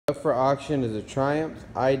Up for auction is a Triumph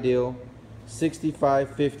Ideal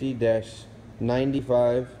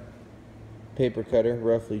 6550-95 paper cutter,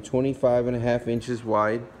 roughly 25.5 inches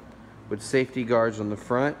wide, with safety guards on the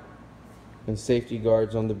front and safety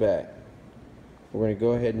guards on the back. We're going to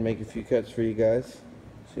go ahead and make a few cuts for you guys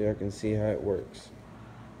so y'all can see how it works.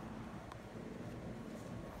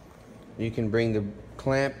 You can bring the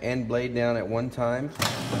clamp and blade down at one time.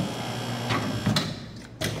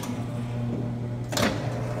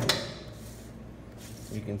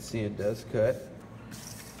 You can see it does cut.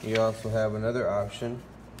 You also have another option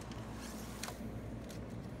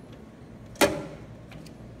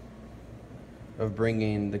of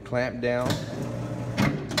bringing the clamp down,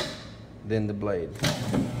 then the blade.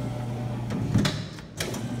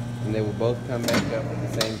 And they will both come back up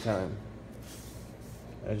at the same time.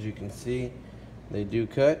 As you can see, they do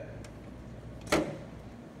cut.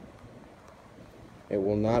 It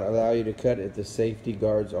will not allow you to cut if the safety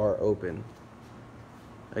guards are open.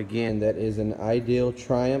 Again, that is an Ideal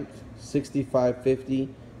Triumph 6550-95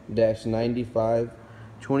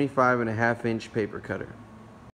 25.5 inch paper cutter.